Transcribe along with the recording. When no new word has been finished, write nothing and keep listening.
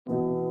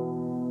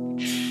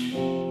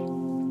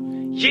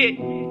Yeah.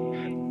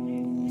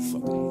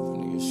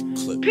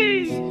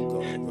 Peace.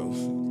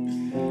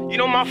 You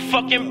know my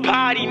fucking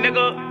body,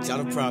 nigga. Shout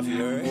out Prof, you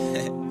heard?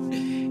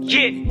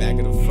 Yeah. Back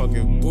in the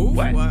fucking booth.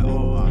 What?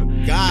 Oh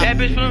my god. Bad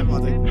bitch I'm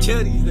about to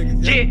kill these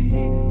niggas. Yeah.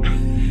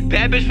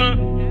 Bad bitch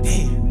from.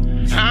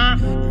 Damn. Huh?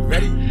 You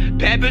ready?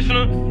 Bad bitch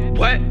from.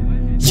 What?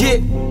 Yeah.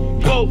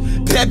 Whoa.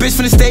 Bad bitch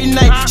finna stay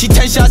tonight. She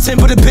 10 shots in,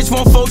 but the bitch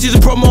won't fold. She's a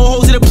promo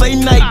hoes at a play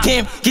night.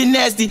 Damn, get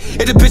nasty.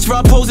 If the bitch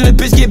rock pose and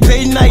the bitch get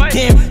paid tonight.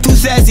 Damn, too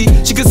sassy.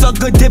 She can suck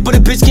good dick, but the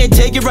bitch can't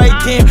take it right.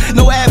 Damn,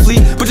 no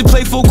athlete, but you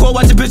play full court,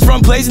 watch the bitch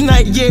run plays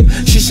tonight. Yeah,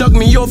 she shuck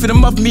me off, it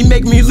muff me,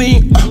 make me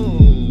lean.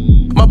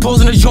 My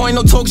pose in the joint,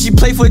 no talk, she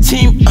play for a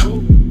team.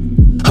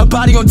 Her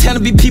body on 10 to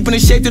be peeping the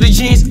shape of the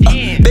jeans.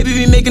 Baby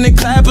be making it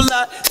clap a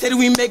lot. Say that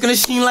we making a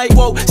sheen like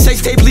whoa.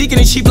 Sex tape leaking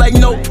and cheap like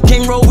no.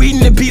 Gang roll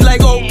weedin' and be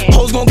like oh.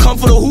 Hoes gon' come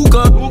for the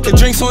hookah. The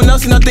drinks on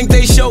us and I think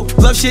they show.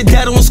 Love shit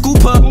dad on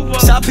scoop her.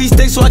 Side piece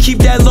thick so I keep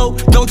that low.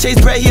 Don't chase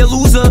bread, he a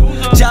loser.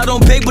 Job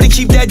don't bake but he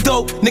keep that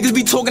dope. Niggas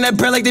be talking that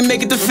bread like they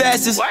make it the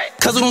fastest.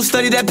 Cause I don't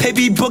study that paper,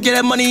 he book it,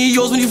 that money he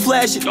yours when you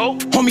flash it.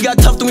 Homie got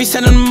tough, then we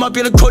sending him up,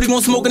 yeah, the Cody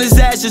gon' smoke in his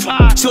ashes.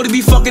 Shorty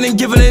be fucking and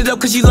giving it up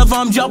cause she love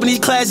how I'm dropping these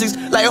classics.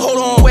 Like hold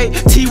on, wait,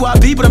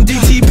 TYB, but I'm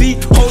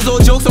DTB. Hoes all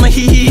jokes, I'm a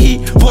he.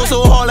 Ball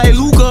so hard like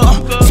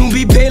Luka. Soon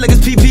be paid like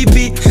it's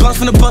PPP. Bust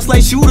from the bus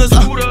like shooters.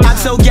 I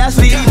sell gas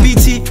for the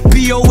EBT.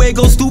 BOA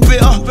go stupid.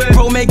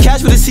 Bro make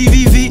cash with the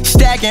CVV.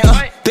 Stacking.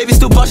 Baby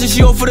still bustin',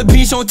 she over for the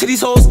bean, showing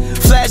titties hoes.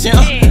 Flashing.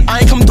 I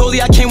ain't come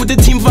dolly, I came with the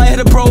team if I hit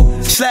a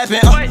pro. Slapping.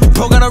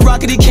 Bro got a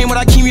rocket, he came with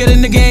Akeem, yet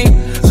in the game.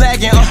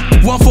 Lagging.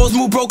 One false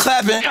move, bro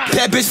clapping.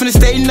 That bitch finna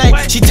stay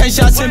tonight. She 10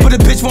 shots in, but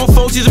the bitch won't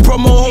fold. She's a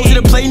promo hoes at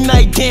a play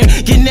night. Damn,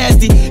 get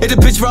nasty. If the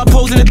bitch rock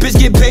pose and the bitch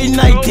get paid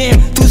tonight. Damn,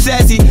 too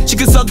sassy. She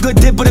can suck good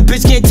dick, but the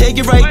bitch can't take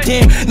it right.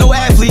 Damn, no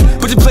athlete,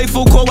 but you play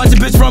full court, watch the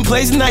bitch run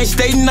plays tonight.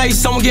 Stay tonight,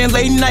 someone getting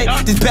late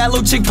tonight. This bad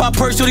little chick pop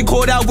purse, shorty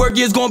called out work,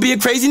 yeah, it's gonna be a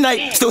crazy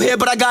night. Still here,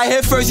 but I got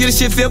here first, yeah, this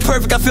shit feel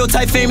perfect. I feel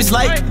tight, famous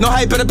like. No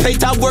hype, better pay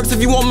top works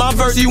if you want my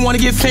verse. You wanna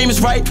get famous,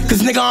 right?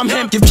 Cause nigga, I'm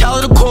him. Give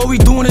Khaled a call, we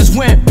doing his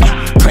win.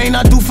 Praying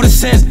I do for the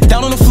sins.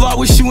 Down on the floor, I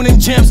was shooting in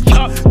gyms.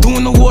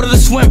 Doing the water to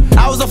swim.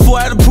 I was up for,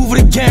 I had to prove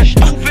it again.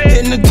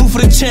 Hitting the two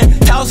for the chin.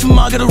 Towels from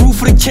my, got a roof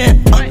for the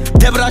kin.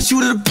 Debit, I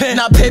shoot at a pen.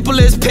 Not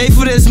paperless, pay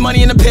for this.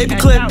 Money in the paper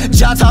clip.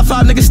 Job top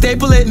 5, nigga,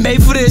 staple it.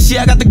 Made for this,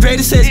 yeah, I got the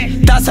greatest hits.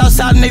 Dots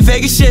outside and they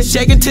Vegas shit.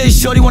 Shaking tits,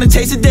 shorty wanna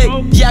taste a dick.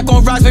 Yak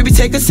on rocks, baby,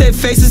 take a sip.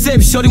 Face a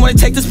zip, shorty wanna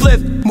take the split.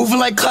 Moving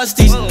like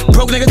custies.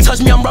 Broke nigga touch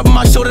me, I'm rubbing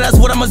my shoulder. That's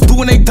what I must do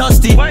when they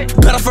dusty.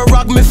 Better for a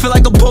rock, man, feel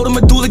like a boulder.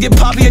 Medulla, get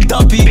poppy or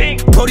dumpy.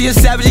 Brody a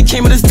savage, he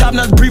came in his top,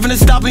 now it's breathing and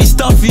stopping, he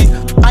stuffy.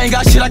 I ain't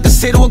got shit I can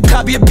say to a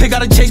copy, a pig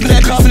gotta chase me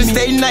that cuff in the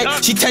stay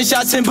night. She 10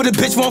 shots in, but the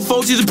bitch won't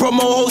fold. She's a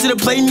promo hoes at a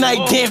play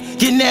night. Damn,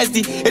 get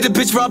nasty. If the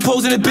bitch rock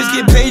pose and the bitch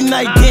get paid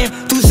tonight.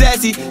 Damn, too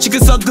sassy. She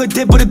can suck good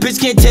dick, but the bitch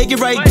can't take it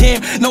right.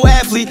 Damn, no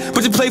athlete,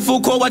 but you play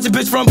full court, watch the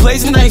bitch run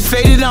plays tonight.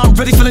 Faded, I'm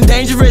really feeling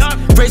dangerous.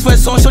 Race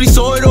west on, shorty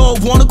saw it all.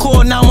 Wanna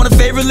call, now I'm on the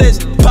favorite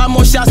list. 5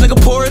 more shots, nigga,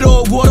 pour it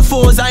all.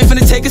 Waterfalls, I ain't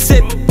finna take a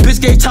sip.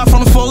 Bitch gave top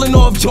from the falling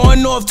off,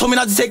 join off, told me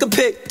not to take a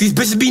pic. These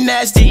bitches be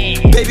nasty.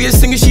 Baby a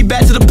singer, she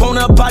bad to the bone,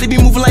 her body be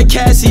moving like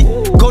Cassie.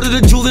 Go to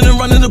the jeweler and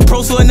run in the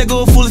pro, so a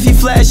nigga a fool if he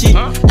flashy.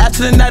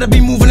 After the night I be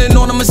moving it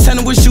on, I'ma send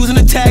her with shoes in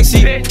a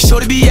taxi.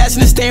 Shorty be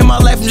asking to stay in my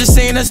life, I'm just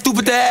saying that's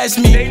stupid to ask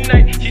me.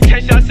 She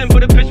 10 shots in,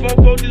 but the bitch won't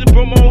fold. She's a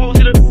promo hoes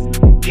at a.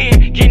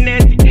 Damn, get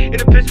nasty.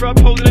 If the bitch rock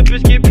pose and the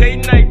bitch get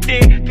paid tonight.